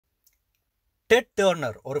Dead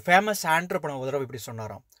turner ஒரு famous entrepreneur ஒரு தடவை இப்படி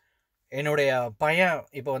சொன்னாராம். என்னுடைய பையன்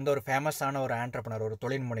இப்போ வந்து ஒரு ஃபேமஸான ஒரு ஆண்டர்ப்ரனர், ஒரு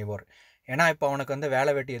தொழில் முனைவோர். ஏன்னா இப்போ அவனுக்கு வந்து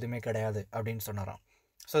வேலை வெட்டி எதுவுமே கிடையாது அப்படின்னு சொன்னாராம்.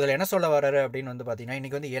 ஸோ இதில் என்ன சொல்ல வர்றாரு அப்படின்னு வந்து பார்த்தீங்கன்னா,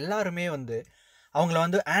 இன்றைக்கி வந்து எல்லாருமே வந்து அவங்கள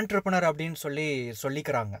வந்து ஆண்டர்ப்ரனர் அப்படின்னு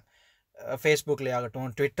சொல்லிக்கிறாங்க. ஃபேஸ்புக்லேயே ஆகட்டும்,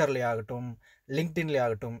 ட்விட்டர்லேயே ஆகட்டும், லிங்க்டின்லேயே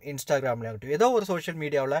ஆகட்டும், இன்ஸ்டாகிராம்லேயே ஆகட்டும், ஏதோ ஒரு சோஷியல்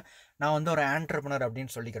மீடியாவில் நான் வந்து ஒரு ஆண்டர்ப்ரனர்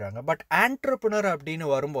அப்படின்னு சொல்லிக்கிறாங்க. பட் ஆண்டர்ப்ரனர் அப்படின்னு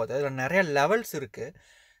வரும்போது அதில் நிறைய லெவல்ஸ் இருக்குது.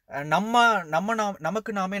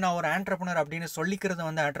 நமக்கு நாமே நான் ஒரு ஆண்டர்ப்ரனர் அப்படின்னு சொல்லிக்கிறது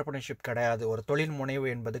வந்து ஆண்டர்ப்ரனர்ஷிப் கிடையாது. ஒரு தொழில் முனைவு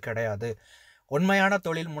என்பது கிடையாது. உண்மையான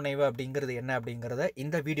தொழில் முனைவு அப்படிங்கிறது என்ன அப்படிங்கிறத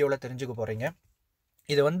இந்த வீடியோவில் தெரிஞ்சுக்க போகிறீங்க.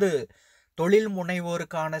 இது வந்து தொழில்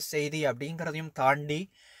முனைவோருக்கான செய்தி அப்படிங்கிறதையும் தாண்டி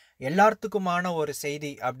எல்லாத்துக்குமான ஒரு செய்தி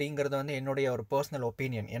அப்படிங்கிறது வந்து என்னுடைய ஒரு பர்சனல்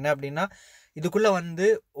ஒப்பீனியன். என்ன அப்படின்னா, இதுக்குள்ளே வந்து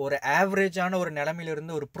ஒரு ஆவரேஜான ஒரு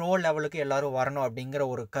நிலைமையிலிருந்து ஒரு ப்ரோ லெவலுக்கு எல்லாரும் வரணும் அப்படிங்கிற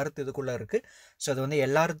ஒரு கருத்து இதுக்குள்ளே இருக்குது. ஸோ அது வந்து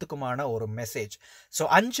எல்லாத்துக்குமான ஒரு மெசேஜ். ஸோ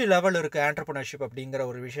 5 லெவல் இருக்குது ஆண்டர்ப்ரனர்ஷிப் அப்படிங்கிற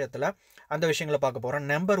ஒரு விஷயத்தில். அந்த விஷயங்களை பார்க்க போகிறோம்.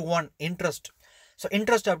 Number 1 interest. ஸோ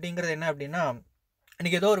இன்ட்ரெஸ்ட் அப்படிங்கிறது என்ன அப்படின்னா,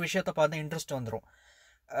 இன்றைக்கி ஏதோ ஒரு விஷயத்தை பார்த்து இன்ட்ரெஸ்ட் வந்துடும்.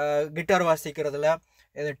 கிட்டார் வாசிக்கிறதுல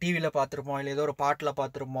ஏதோ டிவியில் பார்த்துருப்போம், இல்லை ஏதோ ஒரு பாட்டில்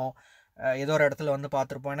பார்த்துருப்போம், ஏதோ ஒரு இடத்துல வந்து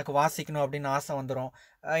பார்த்துருப்போம். எனக்கு வாசிக்கணும் அப்படின்னு ஆசை வந்துடும்.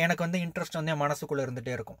 எனக்கு வந்து இன்ட்ரெஸ்ட் வந்து என் மனசுக்குள்ளே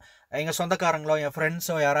இருந்துகிட்டே இருக்கும். எங்கள் சொந்தக்காரங்களோ என்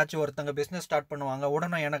ஃப்ரெண்ட்ஸோ யாராச்சும் ஒருத்தங்க பிஸ்னஸ் ஸ்டார்ட் பண்ணுவாங்க.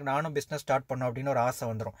 உடனே நானும் பிஸ்னஸ் ஸ்டார்ட் பண்ணணும் அப்படின்னு ஒரு ஆசை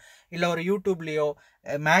வந்துடும். இல்லை ஒரு யூடியூப்லேயோ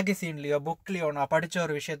மேகசின்லேயோ புக்லேயோ நான் படித்த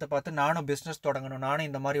ஒரு விஷயத்தை பார்த்து நானும் பிஸ்னஸ் தொடங்கணும், நானும்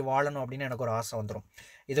இந்த மாதிரி வாழணும் அப்படின்னு எனக்கு ஒரு ஆசை வந்துடும்.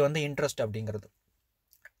 இது வந்து இன்ட்ரெஸ்ட் அப்படிங்கிறது.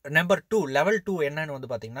 நம்பர் 2 லெவல் 2 என்னன்னு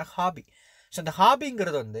வந்து பார்த்திங்கன்னா ஹாபி. ஸோ இந்த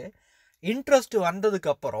ஹாபிங்கிறது வந்து இன்ட்ரெஸ்ட்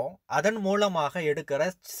வந்ததுக்கப்புறம் அதன் மூலமாக எடுக்கிற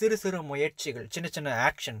சிறு சிறு முயற்சிகள், சின்ன சின்ன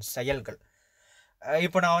ஆக்ஷன்ஸ், செயல்கள்.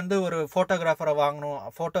 இப்போ நான் வந்து ஒரு ஃபோட்டோகிராஃபரை வாங்கணும்,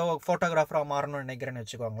 ஃபோட்டோகிராஃபராக மாறணும்னு நினைக்கிறேன்னு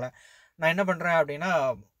வச்சுக்கோங்களேன். நான் என்ன பண்ணுறேன் அப்படின்னா,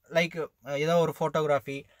 லைக் ஏதோ ஒரு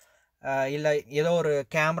ஃபோட்டோகிராஃபி இல்லை ஏதோ ஒரு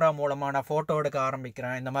கேமரா மூலமாக நான் ஃபோட்டோ எடுக்க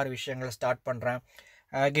ஆரம்பிக்கிறேன். இந்த மாதிரி விஷயங்களை ஸ்டார்ட் பண்ணுறேன்.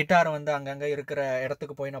 கிட்டார் வந்து அங்கங்கே இருக்கிற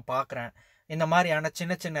இடத்துக்கு போய் நான் பார்க்குறேன். இந்த மாதிரியான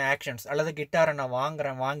சின்ன சின்ன ஆக்ஷன்ஸ், அல்லது கிட்டாரை நான்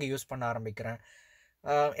வாங்கி யூஸ் பண்ண ஆரம்பிக்கிறேன்.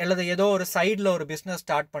 அல்லது ஏதோ ஒரு சைடில் ஒரு பிஸ்னஸ்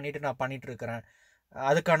ஸ்டார்ட் பண்ணிவிட்டு நான் பண்ணிகிட்ருக்கிறேன்,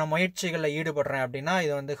 அதுக்கான முயற்சிகளில் ஈடுபடுறேன் அப்படின்னா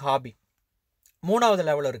இது வந்து ஹாபி. 3வது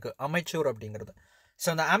லெவல் இருக்குது அமெச்சூர் அப்படிங்கிறது. ஸோ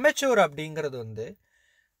அந்த அமெச்சூர் அப்படிங்கிறது வந்து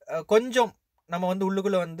கொஞ்சம் நம்ம வந்து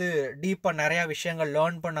உள்ளுக்குள்ளே வந்து டீப்பாக நிறையா விஷயங்கள்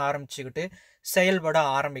லேர்ன் பண்ண ஆரம்பிச்சுக்கிட்டு செயல்பட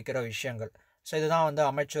ஆரம்பிக்கிற விஷயங்கள். ஸோ இதுதான் வந்து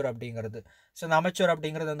அமெச்சூர் அப்படிங்கிறது. ஸோ இந்த அமெச்சூர்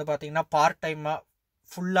அப்படிங்கிறது வந்து பார்த்திங்கன்னா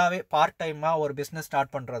ஃபுல்லாகவே பார்ட் டைமாக ஒரு பிஸ்னஸ்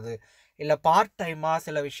ஸ்டார்ட் பண்ணுறது, இல்லை பார்ட் டைமாக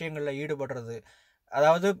சில விஷயங்களில் ஈடுபடுறது.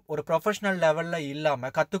 அதாவது ஒரு ப்ரொஃபஷ்னல் லெவலில்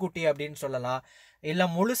இல்லாமல் கற்றுக்குட்டி அப்படின்னு சொல்லலாம். இல்லை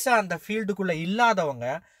முழுசாக அந்த ஃபீல்டுக்குள்ளே இல்லாதவங்க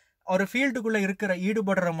ஒரு ஃபீல்டுக்குள்ளே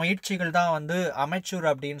ஈடுபடுற முயற்சிகள் தான் வந்து அமெச்சூர்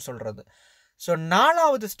அப்படின்னு சொல்கிறது. ஸோ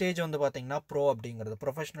 4வது ஸ்டேஜ் வந்து பார்த்திங்கன்னா ப்ரோ அப்படிங்கிறது,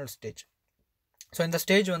 ப்ரொஃபஷ்னல் ஸ்டேஜ். ஸோ இந்த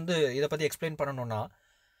ஸ்டேஜ் வந்து இதை பற்றி எக்ஸ்பிளைன் பண்ணணுன்னா,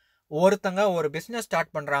 ஒருத்தங்க ஒரு பிஸ்னஸ்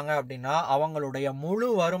ஸ்டார்ட் பண்ணுறாங்க அப்படின்னா அவங்களுடைய முழு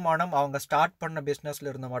வருமானம் அவங்க ஸ்டார்ட் பண்ண பிஸ்னஸில்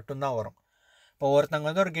இருந்து மட்டும்தான் வரும். இப்போ ஒருத்தங்க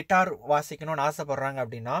வந்து ஒரு கிட்டார் வாசிக்கணும்னு ஆசைப்பட்றாங்க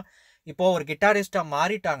அப்படின்னா, இப்போது ஒரு கிட்டாரிஸ்ட்டாக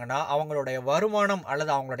மாறிட்டாங்கன்னா அவங்களுடைய வருமானம்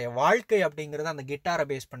அல்லது அவங்களுடைய வாழ்க்கை அப்படிங்கிறது அந்த கிட்டாரை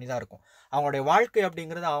பேஸ் பண்ணி தான் இருக்கும். அவங்களுடைய வாழ்க்கை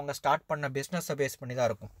அப்படிங்கிறது அவங்க ஸ்டார்ட் பண்ண பிஸ்னஸை பேஸ் பண்ணி தான்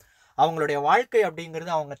இருக்கும். அவங்களுடைய வாழ்க்கை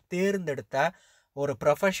அப்படிங்கிறது அவங்க தேர்ந்தெடுத்த ஒரு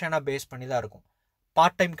ப்ரொஃபஷனை பேஸ் பண்ணி தான் இருக்கும்.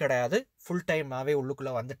 பார்ட் டைம் கிடையாது, ஃபுல் டைமாகவே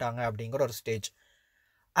உள்ளுக்குள்ளே வந்துட்டாங்க அப்படிங்கிற ஒரு ஸ்டேஜ்.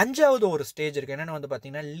 5வது ஒரு ஸ்டேஜ் இருக்குது. என்னென்னு வந்து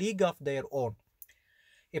பார்த்திங்கன்னா லீக் ஆஃப் தேர் ஓன்.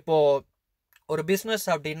 இப்போது ஒரு பிஸ்னஸ்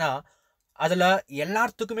அப்படின்னா அதில்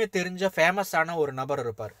எல்லாத்துக்குமே தெரிஞ்ச ஃபேமஸான ஒரு நபர்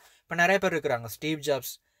இருப்பார். இப்போ நிறைய பேர் இருக்கிறாங்க. ஸ்டீவ்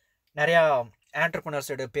ஜாப்ஸ், நிறையா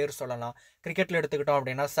ஆண்டர்ப்ரனர்ஸோட பேர் சொல்லலாம். கிரிக்கெட்டில் எடுத்துக்கிட்டோம்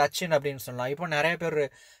அப்படின்னா சச்சின் அப்படின்னு சொல்லலாம். இப்போ நிறைய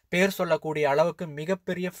பேர் சொல்லக்கூடிய அளவுக்கு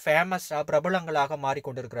மிகப்பெரிய ஃபேமஸாக பிரபலங்களாக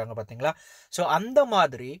மாறிக்கொண்டிருக்கிறாங்க பார்த்தீங்களா. ஸோ அந்த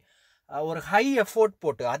மாதிரி ஒரு ஹை எஃபோர்ட்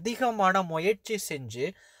போட்டு அதிகமான முயற்சி செஞ்சு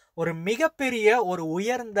ஒரு மிகப்பெரிய ஒரு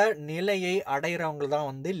உயர்ந்த நிலையை அடைகிறவங்க தான்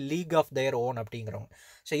வந்து லீக் ஆஃப் தேர் ஓன் அப்படிங்கிறவங்க.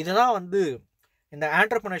 ஸோ இதுதான் வந்து இந்த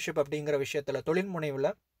ஆண்டர்ப்ரனர்ஷிப் அப்படிங்கிற விஷயத்தில், தொழில்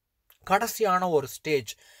முனைவில் கடைசியான ஒரு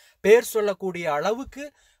ஸ்டேஜ். பேர் சொல்லக்கூடிய அளவுக்கு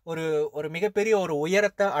ஒரு மிகப்பெரிய ஒரு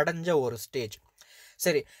உயரத்தை அடைஞ்ச ஒரு ஸ்டேஜ்.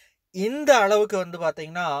 சரி, இந்த அளவுக்கு வந்து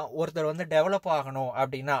பார்த்திங்கன்னா ஒருத்தர் வந்து டெவலப் ஆகணும்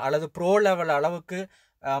அப்படின்னா, அல்லது ப்ரோ லெவல் அளவுக்கு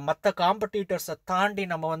மற்ற காம்படிட்டர்ஸை தாண்டி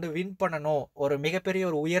நம்ம வந்து வின் பண்ணணும், ஒரு மிகப்பெரிய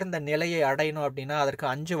ஒரு உயர்ந்த நிலையை அடையணும் அப்படின்னா அதற்கு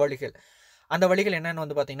 5 வழிகள். அந்த வழிகள் என்னென்னு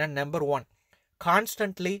வந்து பார்த்திங்கன்னா, நம்பர் 1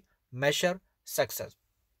 கான்ஸ்டன்ட்லி மெஷர் சக்ஸஸ்.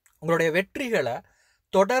 உங்களுடைய வெற்றிகளை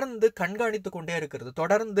தொடர்ந்து கண்காணித்து கொண்டே இருக்கிறது,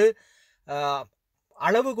 தொடர்ந்து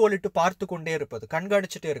அளவுகோலிட்டு பார்த்து கொண்டே இருப்பது,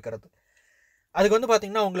 கண்காணிச்சுட்டே இருக்கிறது. அதுக்கு வந்து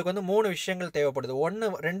பார்த்திங்கன்னா உங்களுக்கு வந்து 3 விஷயங்கள் தேவைப்படுது.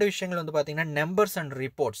 2 விஷயங்கள் வந்து பார்த்திங்கன்னா நம்பர்ஸ் அண்ட்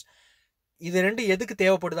ரிப்போர்ட்ஸ். இது 2 எதுக்கு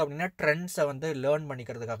தேவைப்படுது அப்படின்னா ட்ரெண்ட்ஸை வந்து லேர்ன்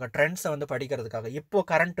பண்ணிக்கிறதுக்காக, ட்ரெண்ட்ஸை வந்து படிக்கிறதுக்காக. இப்போது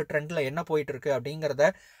கரண்ட் ட்ரெண்டில் என்ன போயிட்டுருக்கு அப்படிங்கிறத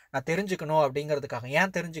நான் தெரிஞ்சுக்கணும் அப்படிங்கிறதுக்காக.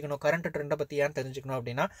 ஏன் தெரிஞ்சுக்கணும், கரண்ட் ட்ரெண்டை பற்றி ஏன் தெரிஞ்சுக்கணும்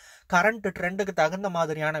அப்படின்னா, கரண்ட் ட்ரெண்டுக்கு தகுந்த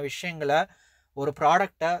மாதிரியான விஷயங்களை ஒரு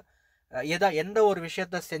ப்ராடக்டை எந்த ஒரு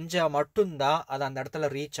விஷயத்த செஞ்சால் மட்டும்தான் அது அந்த இடத்துல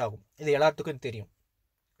ரீச் ஆகும். இது எல்லாத்துக்கும் தெரியும்.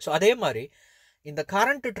 ஸோ அதே மாதிரி இந்த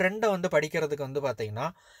கரண்ட் ட்ரெண்டை வந்து படிக்கிறதுக்கு வந்து பார்த்தீங்கன்னா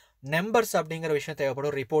நம்பர்ஸ் அப்படிங்கிற விஷயம்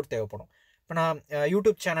தேவைப்படும், ரிப்போர்ட் தேவைப்படும். இப்போ நான்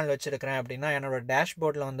யூடியூப் சேனல் வச்சுருக்கிறேன் அப்படின்னா என்னோடய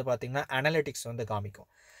டேஷ்போர்டில் வந்து பார்த்திங்கன்னா அனலிட்டிக்ஸ் வந்து காமிக்கும்.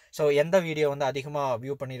 ஸோ எந்த வீடியோ வந்து அதிகமாக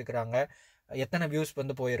வியூ பண்ணியிருக்கிறாங்க, எத்தனை வியூஸ்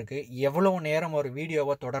வந்து போயிருக்கு, எவ்வளோ நேரம் ஒரு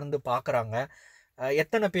வீடியோவை தொடர்ந்து பார்க்குறாங்க,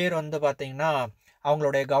 எத்தனை பேர் வந்து பார்த்திங்கன்னா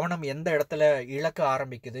அவங்களுடைய கவனம் எந்த இடத்துல இழக்க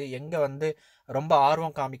ஆரம்பிக்குது, எங்கே வந்து ரொம்ப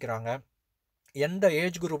ஆர்வம் காமிக்கிறாங்க, எந்த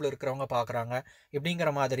ஏஜ் குரூப்பில் இருக்கிறவங்க பார்க்குறாங்க,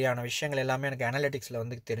 இப்படிங்கிற மாதிரியான விஷயங்கள் எல்லாமே எனக்கு அனலிட்டிக்ஸில்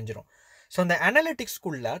வந்து தெரிஞ்சிடும். ஸோ இந்த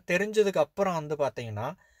அனலிட்டிக்ஸ்குள்ளே தெரிஞ்சதுக்கு அப்புறம் வந்து பார்த்திங்கன்னா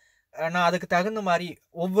நான் அதுக்கு தகுந்த மாதிரி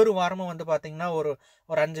ஒவ்வொரு வாரமும் வந்து பார்த்திங்கன்னா ஒரு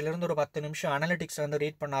 5லேருந்து ஒரு 10 நிமிஷம் அனலிட்டிக்ஸ் வந்து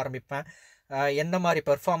ரீட் பண்ண ஆரம்பிப்பேன். எந்த மாதிரி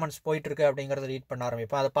பெர்ஃபார்மன்ஸ் போயிட்டுருக்கு அப்படிங்கிறத ரீட் பண்ண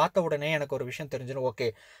ஆரம்பிப்பேன். அதை பார்த்த உடனே எனக்கு ஒரு விஷயம் தெரிஞ்சிடும். ஓகே,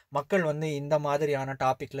 மக்கள் வந்து இந்த மாதிரியான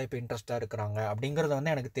டாப்பிக்கில் இப்போ இன்ட்ரெஸ்ட்டாக இருக்கிறாங்க அப்படிங்கிறது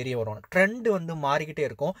வந்து எனக்கு தெரிய வரும். ட்ரெண்டு வந்து மாறிக்கிட்டே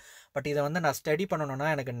இருக்கும். பட் இதை வந்து நான் ஸ்டடி பண்ணணுன்னா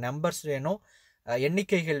எனக்கு நம்பர்ஸ் வேணும்,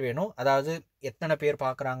 எண்ணிக்கைகள் வேணும். அதாவது எத்தனை பேர்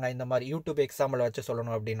பார்க்குறாங்க, இந்த மாதிரி யூடியூப் எக்ஸாம்பிள் வச்சு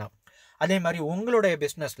சொல்லணும் அப்படின்னா. அதே மாதிரி உங்களுடைய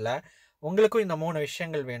பிஸ்னஸில் உங்களுக்கும் இந்த 3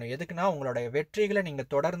 விஷயங்கள் வேணும். எதுக்குன்னா உங்களுடைய வெற்றிகளை நீங்கள்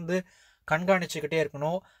தொடர்ந்து கண்காணிச்சுக்கிட்டே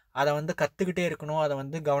இருக்கணும், அதை வந்து கற்றுக்கிட்டே இருக்கணும், அதை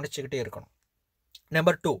வந்து கவனிச்சுக்கிட்டே இருக்கணும்.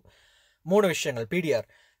 நம்பர் 2, 3 விஷயங்கள். PTR,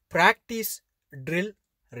 practice, drill,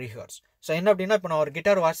 rehearse. So என்ன அப்படின்னா, இப்போ நான் ஒரு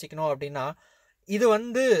கிட்டார் வாசிக்கணும் அப்படின்னா இது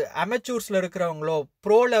வந்து அமெச்சூர்ஸில் இருக்கிறவங்களோ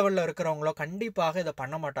ப்ரோ லெவலில் இருக்கிறவங்களோ கண்டிப்பாக இதை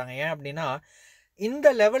பண்ண மாட்டாங்க. ஏன் அப்படின்னா இந்த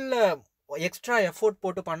லெவலில் எக்ஸ்ட்ரா எஃபோர்ட்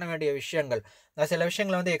போட்டு பண்ண வேண்டிய விஷயங்கள். நான் சில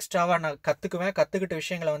விஷயங்களை வந்து எக்ஸ்ட்ராவாக நான் கற்றுக்கிட்ட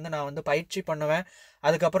விஷயங்களை வந்து நான் வந்து பயிற்சி பண்ணுவேன்.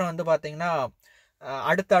 அதுக்கப்புறம் வந்து பார்த்திங்கன்னா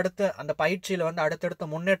அடுத்த அந்த பயிற்சியில் வந்து அடுத்தடுத்த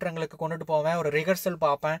முன்னேற்றங்களுக்கு கொண்டுட்டு போவேன். ஒரு ரிஹர்சல்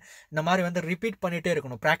பார்ப்பேன். இந்த மாதிரி வந்து ரிப்பீட் பண்ணிகிட்டே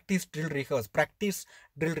இருக்கணும். Practice drill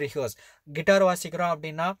rehearse. கிட்டார் வாசிக்கிறோம்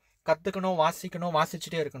அப்படின்னா கற்றுக்கணும்,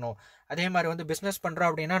 வாசிச்சுட்டே இருக்கணும். அதே மாதிரி வந்து பிஸ்னஸ் பண்ணுறோம்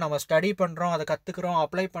அப்படின்னா நம்ம ஸ்டடி பண்ணுறோம், அதை கற்றுக்குறோம்,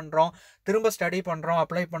 அப்ளை பண்ணுறோம், திரும்ப ஸ்டடி பண்ணுறோம்,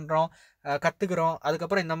 அப்ளை பண்ணுறோம், கற்றுக்குறோம்.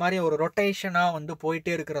 அதுக்கப்புறம் இந்த மாதிரி ஒரு ரொட்டேஷனாக வந்து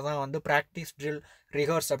போயிட்டே இருக்கிறது தான் வந்து ப்ராக்டிஸ் ட்ரில்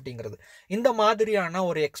ரிஹர்ஸ் அப்படிங்கிறது. இந்த மாதிரியான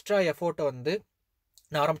ஒரு எக்ஸ்ட்ரா எஃபோர்ட்டை வந்து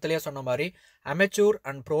நான் ஆரம்பத்திலேயே சொன்ன மாதிரி அமெச்சூர்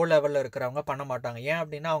அண்ட் ப்ரோ லெவலில் இருக்கிறவங்க பண்ண மாட்டாங்க. ஏன்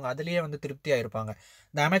அப்படின்னா அவங்க அதுலேயே வந்து திருப்தியாக இருப்பாங்க.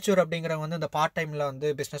 இந்த அமெச்சூர் அப்படிங்கிறவங்க வந்து இந்த பார்ட் டைமில் வந்து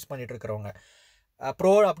பிஸ்னஸ் பண்ணிகிட்டு இருக்கிறவங்க,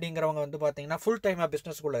 ப்ரோ அப்படிங்கிறவங்க வந்து பார்த்திங்கன்னா ஃபுல் டைமாக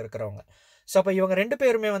பிஸ்னஸ்குள்ளே இருக்கிறவங்க. ஸோ அப்போ இவங்க 2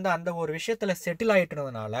 பேருமே வந்து அந்த ஒரு விஷயத்தில் செட்டில்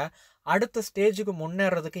ஆகிட்டுறதுனால அடுத்த ஸ்டேஜுக்கு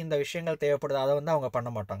முன்னேறதுக்கு இந்த விஷயங்கள் தேவைப்படுது. அதை வந்து அவங்க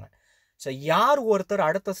பண்ண மாட்டாங்க. ஸோ யார் ஒருத்தர்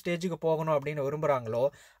அடுத்த ஸ்டேஜுக்கு போகணும் அப்படின்னு விரும்புகிறாங்களோ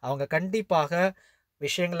அவங்க கண்டிப்பாக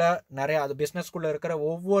விஷயங்களை நிறையா அது பிஸ்னஸ்குள்ளே இருக்கிற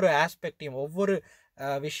ஒவ்வொரு ஆஸ்பெக்டையும் ஒவ்வொரு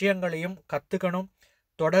விஷயங்களையும் கற்றுக்கணும்,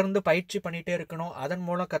 தொடர்ந்து பயிற்சி பண்ணிகிட்டே இருக்கணும், அதன்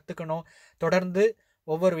மூலம் கற்றுக்கணும், தொடர்ந்து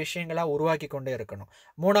ஒவ்வொரு விஷயங்களாக உருவாக்கி கொண்டே இருக்கணும்.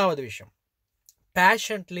 3வது விஷயம்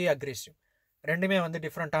பேஷன்ட்லி அக்ரெசிவ். ரெண்டுமே வந்து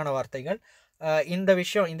டிஃப்ரெண்ட்டான வார்த்தைகள். இந்த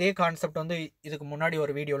விஷயம் இதே கான்செப்ட் வந்து இதுக்கு முன்னாடி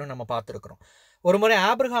ஒரு வீடியோவில் நம்ம பார்த்துருக்குறோம். ஒரு முறை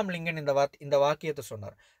ஆப்ரஹாம் லிங்கன் இந்த வாக்கியத்தை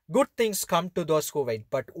சொன்னார். Good things come to those who wait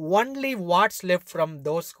but only watts left from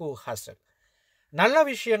those who ஹசல். நல்ல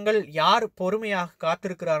விஷயங்கள் யார் பொறுமையாக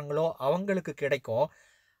காத்திருக்கிறாங்களோ அவங்களுக்கு கிடைக்கும்.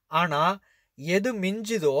 ஆனால் எது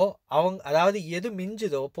மிஞ்சுதோ எது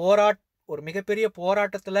மிஞ்சுதோ ஒரு மிகப்பெரிய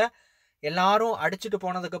போராட்டத்தில் எல்லாரும் அடிச்சுட்டு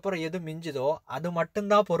போனதுக்கப்புறம் எது மிஞ்சுதோ அது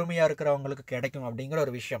மட்டும்தான் பொறுமையாக இருக்கிறவங்களுக்கு கிடைக்கும் அப்படிங்கிற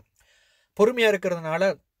ஒரு விஷயம். பொறுமையாக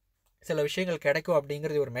இருக்கிறதுனால சில விஷயங்கள் கிடைக்கும்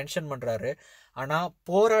அப்படிங்கிறது இவர் மென்ஷன் பண்ணுறாரு. ஆனால்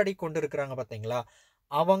போராடி கொண்டு இருக்கிறாங்க பார்த்தீங்களா,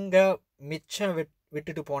 அவங்க மிச்சம்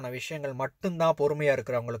விட்டுட்டு போன விஷயங்கள் மட்டும்தான் பொறுமையாக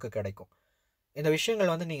இருக்கிறவங்களுக்கு கிடைக்கும். இந்த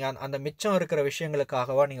விஷயங்கள் வந்து நீங்கள் அந்த மிச்சம் இருக்கிற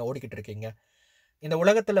விஷயங்களுக்காகவா நீங்கள் ஓடிக்கிட்டு இருக்கீங்க? இந்த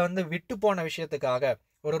உலகத்தில் வந்து விட்டு போன விஷயத்துக்காக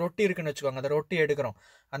ஒரு ரொட்டி இருக்குன்னு வச்சுக்கோங்க, அந்த ரொட்டி எடுக்கிறோம்,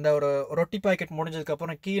 அந்த ஒரு ரொட்டி பாக்கெட்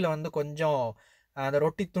முடிஞ்சதுக்கப்புறம் கீழே வந்து கொஞ்சம் அந்த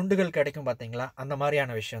ரொட்டி துண்டுகள் கிடைக்கும் பார்த்தீங்களா, அந்த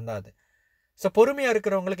மாதிரியான விஷயந்தான் அது. ஸோ பொறுமையாக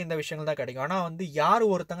இருக்கிறவங்களுக்கு இந்த விஷயங்கள் தான் கிடைக்கும். ஆனால் வந்து யார்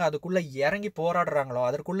ஒருத்தங்க அதுக்குள்ளே இறங்கி போராடுறாங்களோ,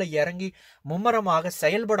 அதற்குள்ளே இறங்கி மும்மரமாக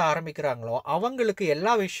செயல்பட ஆரம்பிக்கிறாங்களோ அவங்களுக்கு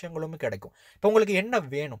எல்லா விஷயங்களுமே கிடைக்கும். இப்போ உங்களுக்கு என்ன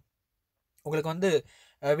வேணும்? உங்களுக்கு வந்து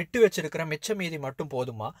விட்டு வச்சிருக்கிற மிச்ச மீதி மட்டும்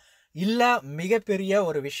போதுமா, இல்லை மிகப்பெரிய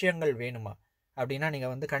ஒரு விஷயங்கள் வேணுமா அப்படின்னா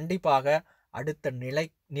நீங்கள் வந்து கண்டிப்பாக அடுத்த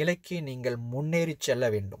நிலைக்கு நீங்கள் முன்னேறி செல்ல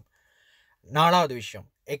வேண்டும். 4வது விஷயம்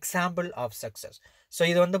எக்ஸாம்பிள் ஆஃப் சக்ஸஸ். ஸோ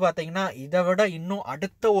இது வந்து பார்த்தீங்கன்னா இதை விட இன்னும்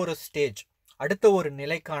அடுத்த ஒரு ஸ்டேஜ், அடுத்த ஒரு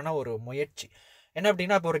நிலைக்கான ஒரு முயற்சி. என்ன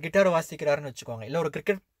அப்படின்னா இப்போ ஒரு கிட்டார் வாசிக்கிறாருன்னு வச்சுக்கோங்க, இல்லை ஒரு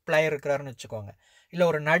கிரிக்கெட் பிளேயர் இருக்கிறாருன்னு வச்சுக்கோங்க, இல்லை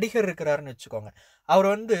ஒரு நடிகர் இருக்கிறாருன்னு வச்சுக்கோங்க. அவர்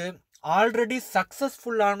வந்து ஆல்ரெடி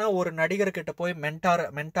சக்ஸஸ்ஃபுல்லான ஒரு நடிகர்கிட்ட போய்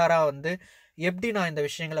மென்டாராக வந்து எப்படி நான் இந்த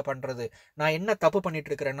விஷயங்களை பண்ணுறது, நான் என்ன தப்பு பண்ணிட்டு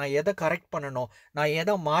இருக்கிறேன், நான் எதை கரெக்ட் பண்ணணும், நான்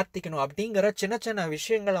எதை மாற்றிக்கணும் அப்படிங்கிற சின்ன சின்ன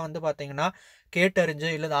விஷயங்களை வந்து பார்த்திங்கன்னா கேட்டறிஞ்சு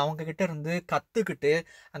இல்லை அவங்கக்கிட்ட இருந்து கற்றுக்கிட்டு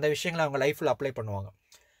அந்த விஷயங்களை அவங்க லைஃப்பில் அப்ளை பண்ணுவாங்க.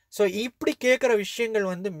 ஸோ இப்படி கேட்குற விஷயங்கள்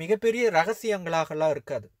வந்து மிகப்பெரிய ரகசியங்களாகலாம்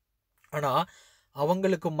இருக்காது. ஆனால்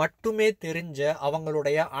அவங்களுக்கு மட்டுமே தெரிஞ்ச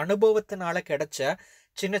அவங்களுடைய அனுபவத்தினால கிடைச்ச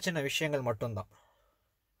சின்ன சின்ன விஷயங்கள் மட்டும்தான்.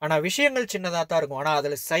 ஆனால் விஷயங்கள் சின்னதாக தான் இருக்கும். ஆனால்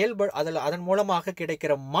அதில் அதன் மூலமாக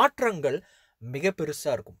கிடைக்கிற மாற்றங்கள் மிக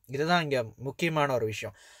பெருசாக இருக்கும். இதுதான் இங்கே முக்கியமான ஒரு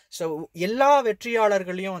விஷயம். ஸோ எல்லா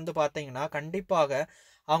வெற்றியாளர்களையும் வந்து பார்த்தீங்கன்னா கண்டிப்பாக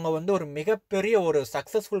அவங்க வந்து ஒரு மிகப்பெரிய ஒரு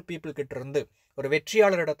சக்ஸஸ்ஃபுல் பீப்புள் கிட்ட இருந்து ஒரு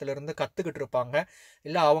வெற்றியாளரிடத்துலேருந்து கற்றுக்கிட்டு இருப்பாங்க.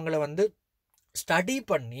 இல்லை அவங்கள வந்து ஸ்டடி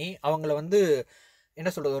பண்ணி அவங்கள வந்து என்ன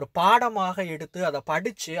சொல்கிறது, ஒரு பாடமாக எடுத்து அதை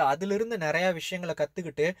படித்து அதிலிருந்து நிறையா விஷயங்களை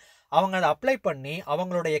கற்றுக்கிட்டு அவங்க அதை அப்ளை பண்ணி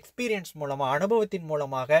அவங்களோட எக்ஸ்பீரியன்ஸ் மூலமாக அனுபவத்தின்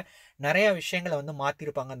மூலமாக நிறையா விஷயங்களை வந்து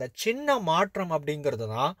மாற்றிருப்பாங்க. அந்த சின்ன மாற்றம் அப்படிங்கிறது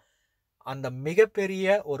தான் அந்த மிகப்பெரிய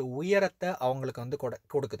ஒரு உயரத்தை அவங்களுக்கு வந்து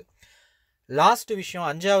கொடுக்குது. லாஸ்ட் விஷயம்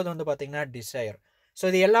 5வது வந்து பார்த்திங்கன்னா டிசைர். ஸோ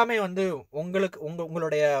இது எல்லாமே வந்து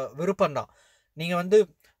உங்களுடைய விருப்பம்தான். நீங்கள் வந்து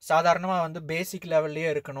சாதாரணமாக வந்து பேசிக் லெவல்லையே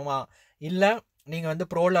இருக்கணுமா, இல்லை நீங்கள் வந்து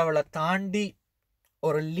ப்ரோ லெவலை தாண்டி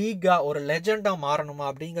ஒரு லீகாக ஒரு லெஜெண்டாக மாறணுமா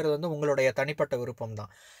அப்படிங்கிறது வந்து உங்களுடைய தனிப்பட்ட விருப்பம் தான்.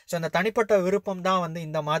 ஸோ அந்த தனிப்பட்ட விருப்பம் தான் வந்து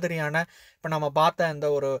இந்த மாதிரியான இப்போ நம்ம பார்த்த இந்த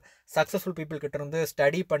ஒரு சக்ஸஸ்ஃபுல் பீப்புள் கிட்ட இருந்து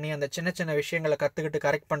ஸ்டடி பண்ணி அந்த சின்ன சின்ன விஷயங்களை கற்றுக்கிட்டு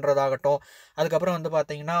கரெக்ட் பண்ணுறதாகட்டும். அதுக்கப்புறம் வந்து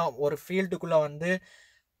பார்த்திங்கன்னா ஒரு ஃபீல்டுக்குள்ளே வந்து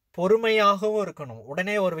பொறுமையாகவும் இருக்கணும்.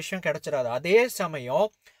 உடனே ஒரு விஷயம் கிடைச்சிடாது. அதே சமயம்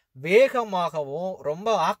வேகமாகவும் ரொம்ப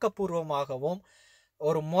ஆக்கப்பூர்வமாகவும்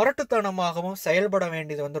ஒரு முரட்டுத்தனமாகவும் செயல்பட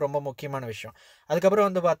வேண்டியது வந்து ரொம்ப முக்கியமான விஷயம். அதுக்கப்புறம்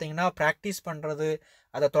வந்து பார்த்திங்கன்னா ப்ராக்டிஸ் பண்ணுறது,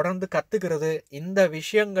 அதை தொடர்ந்து கற்றுக்கிறது, இந்த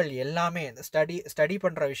விஷயங்கள் எல்லாமே ஸ்டடி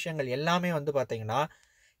பண்ணுற விஷயங்கள் எல்லாமே வந்து பார்த்திங்கன்னா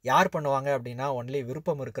யார் பண்ணுவாங்க அப்படின்னா ஒன்லி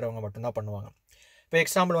விருப்பம் இருக்கிறவங்க மட்டும்தான் பண்ணுவாங்க. இப்போ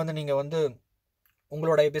எக்ஸாம்பிள் வந்து நீங்கள் வந்து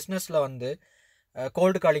உங்களுடைய பிஸ்னஸில் வந்து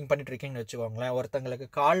கோல்டு காலிங் பண்ணிட்டுருக்கீங்கன்னு வச்சுக்கோங்களேன். ஒருத்தங்களுக்கு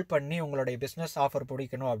கால் பண்ணி உங்களுடைய பிஸ்னஸ் ஆஃபர்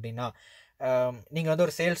பிடிக்கணும் அப்படின்னா நீங்கள் வந்து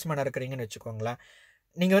ஒரு சேல்ஸ்மேனாக இருக்கிறீங்கன்னு வச்சுக்கோங்களேன்.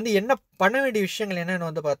 நீங்கள் வந்து என்ன பண்ண வேண்டிய விஷயங்கள் என்னென்னு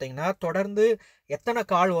வந்து பார்த்தீங்கன்னா, தொடர்ந்து எத்தனை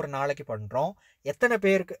கால் ஒரு நாளைக்கு பண்ணுறோம், எத்தனை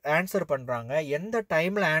பேருக்கு ஆன்சர் பண்ணுறாங்க, எந்த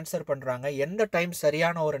டைமில் ஆன்சர் பண்ணுறாங்க, எந்த டைம்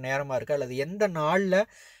சரியான ஒரு நேரமாக இருக்குது, அல்லது எந்த நாளில்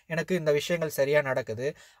எனக்கு இந்த விஷயங்கள் சரியாக நடக்குது,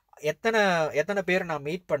 எத்தனை பேர் நான்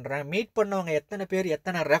மீட் பண்ணுறேன், மீட் பண்ணவங்க எத்தனை பேர்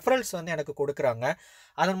எத்தனை ரெஃபரல்ஸ் வந்து எனக்கு கொடுக்குறாங்க,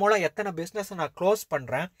 அதன் மூலம் எத்தனை பிஸ்னஸை நான் க்ளோஸ்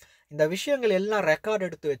பண்ணுறேன், இந்த விஷயங்கள் எல்லாம் ரெக்கார்ட்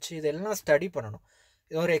எடுத்து வச்சு இதெல்லாம் ஸ்டடி பண்ணணும்.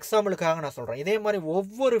 இது ஒரு எக்ஸாம்பிளுக்காக நான் சொல்கிறேன். இதே மாதிரி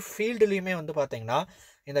ஒவ்வொரு ஃபீல்டுலேயுமே வந்து பார்த்திங்கன்னா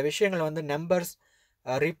இந்த விஷயங்கள் வந்து நம்பர்ஸ்,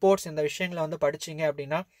 ரிப்போர்ட்ஸ், இந்த விஷயங்களை வந்து படிச்சிங்க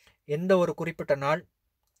அப்படின்னா எந்த ஒரு குறிப்பிட்ட நாள்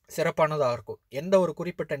சிறப்பானதாக இருக்கும், எந்த ஒரு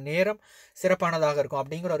குறிப்பிட்ட நேரம் சிறப்பானதாக இருக்கும்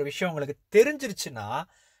அப்படிங்கிற ஒரு விஷயம் உங்களுக்கு தெரிஞ்சிருச்சுன்னா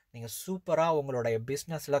நீங்கள் சூப்பராக உங்களுடைய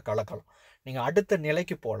பிஸ்னஸில் கலக்கலாம். நீங்கள் அடுத்த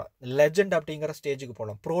நிலைக்கு போகலாம், லெஜெண்ட் அப்படிங்கிற ஸ்டேஜுக்கு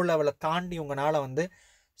போகலாம், ப்ரோ லெவலை தாண்டி உங்களால் வந்து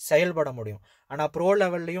செயல்பட முடியும். ஆனால் ப்ரோ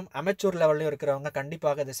லெவல்லையும் அமெச்சூர் லெவல்லையும் இருக்கிறவங்க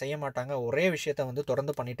கண்டிப்பாக இதை செய்ய மாட்டாங்க. ஒரே விஷயத்தை வந்து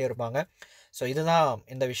தொடர்ந்து பண்ணிகிட்டே இருப்பாங்க. ஸோ இதுதான்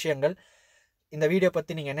இந்த விஷயங்கள். இந்த வீடியோ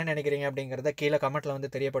பற்றி நீங்கள் என்ன நினைக்கிறீங்க அப்படிங்கிறத கீழே கமெண்ட்டில்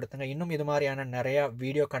வந்து தெரியப்படுத்துங்க. இன்னும் இது மாதிரியான நிறையா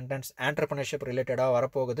வீடியோ கண்டென்ட்ஸ் ஆண்டர்பிரினர்ஷிப் ரிலேட்டடாக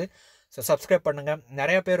வரப்போகுது. ஸோ சப்ஸ்கிரைப் பண்ணுங்கள்.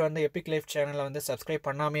 நிறைய பேர் வந்து எபிக் லைஃப் சேனலை வந்து சப்ஸ்கிரைப்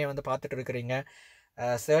பண்ணாமே வந்து பார்த்துட்டு இருக்கிறீங்க,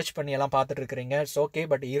 சர்ச் பண்ணி எல்லாம் பார்த்துட்டு இருக்கிறீங்க. It's okay.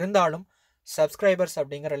 பட் இருந்தாலும் சப்ஸ்கிரைபர்ஸ்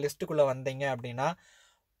அப்படிங்கிற லிஸ்ட்டுக்குள்ளே வந்தீங்க அப்படின்னா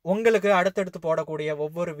உங்களுக்கு அடுத்தடுத்து போடக்கூடிய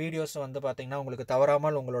ஒவ்வொரு வீடியோஸும் வந்து பார்த்திங்கன்னா உங்களுக்கு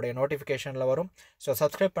தவறாமல் உங்களுடைய நோட்டிஃபிகேஷனில் வரும். ஸோ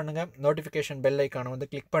சப்ஸ்கிரைப் பண்ணுங்கள், நோட்டிஃபிகேஷன் பெல் ஐக்கானை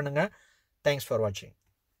வந்து கிளிக் பண்ணுங்கள். தேங்க்ஸ் ஃபார் வாட்சிங்.